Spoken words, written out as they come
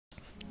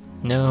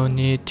No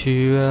need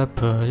to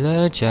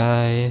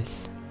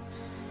apologize,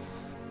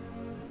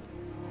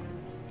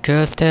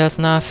 'cause there's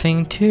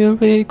nothing to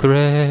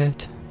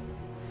regret.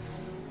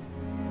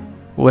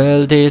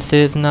 Well, this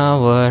is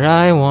not what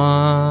I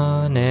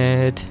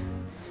wanted.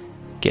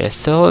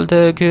 Guess all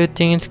the good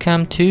things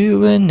come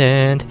to an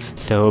end.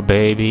 So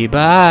baby,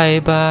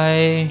 bye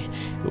bye,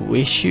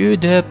 wish you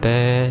the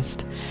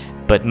best.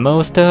 But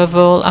most of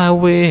all, I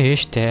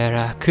wish that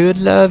I could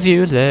love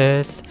you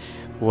less.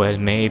 Well,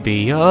 maybe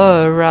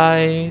you're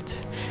right,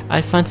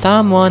 I'll find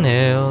someone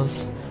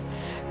else.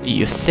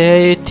 You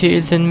say it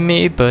isn't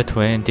me, but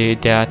when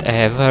did that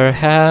ever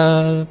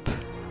help?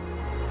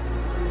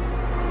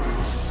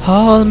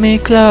 Hold me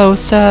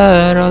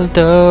closer,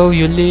 although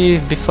you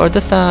leave before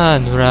the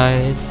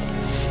sunrise.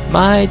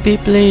 Might be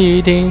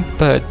bleeding,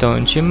 but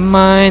don't you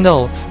mind,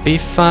 I'll be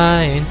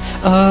fine.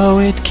 Oh,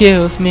 it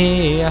kills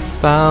me, I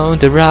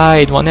found the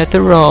right one at the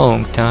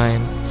wrong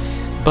time.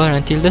 But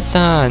until the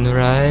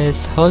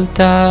sunrise, hold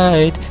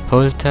tight,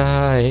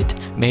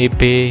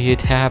 maybe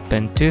it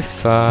happened too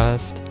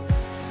fast.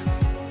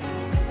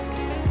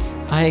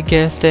 I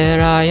guess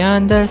that I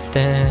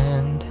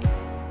understand.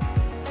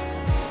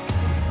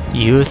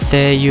 You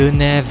say you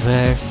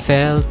never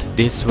felt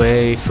this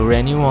way for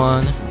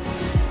anyone,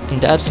 and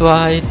that's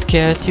why it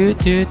scares you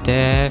to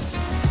death.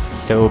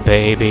 So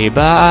baby,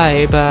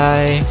 bye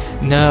bye,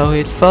 no,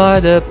 it's for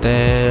the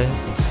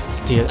best.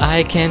 Still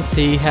I can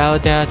see how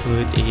that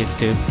would ease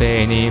the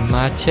pain in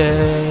my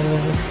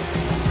chest.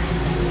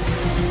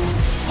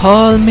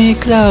 Hold me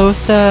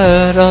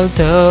closer,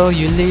 although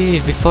you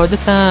leave before the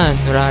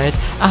sunrise.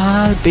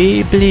 I'll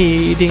be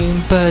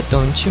bleeding, but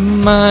don't you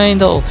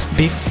mind, I'll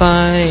be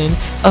fine.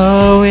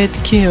 Oh, it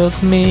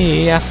kills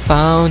me, I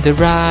found the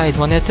right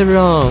one at the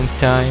wrong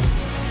time.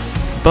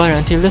 But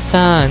until the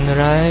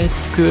sunrise,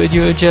 could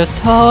you just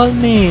hold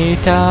me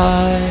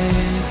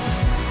tight?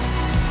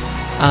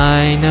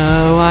 I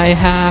know I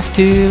have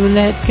to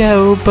let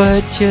go,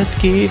 but just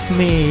give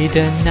me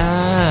the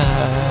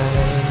night.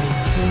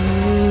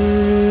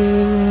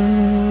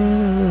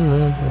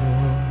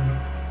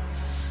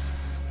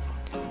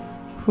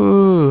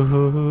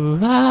 Ooh,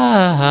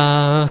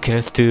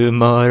 'cause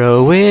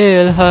tomorrow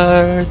will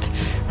hurt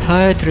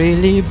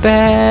really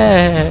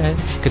bad.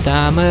 'Cause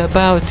I'm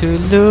about to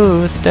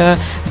lose the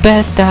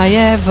best I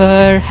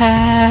ever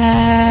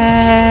had.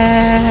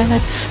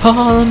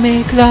 Hold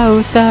me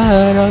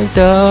closer,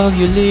 although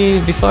you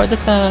leave before the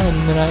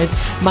sunrise.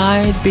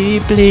 Might be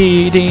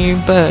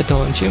bleeding, but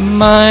don't you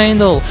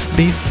mind, I'll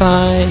be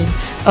fine.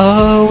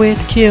 Oh, it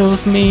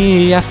kills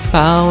me, I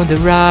found the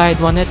right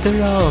one at the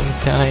wrong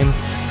time.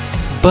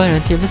 But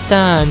until the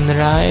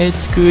sunrise,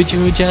 could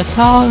you just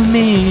hold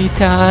me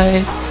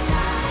tight?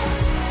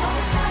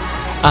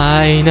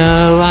 I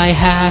know I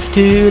have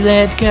to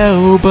let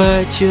go,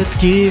 but just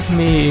give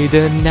me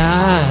the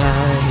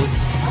night.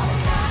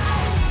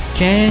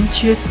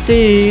 Can't you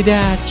see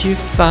that you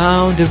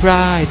found the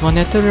right one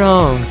at the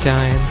wrong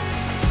time?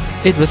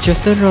 It was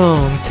just the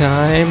wrong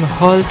time.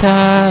 Hold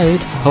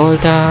tight,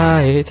 hold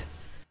tight.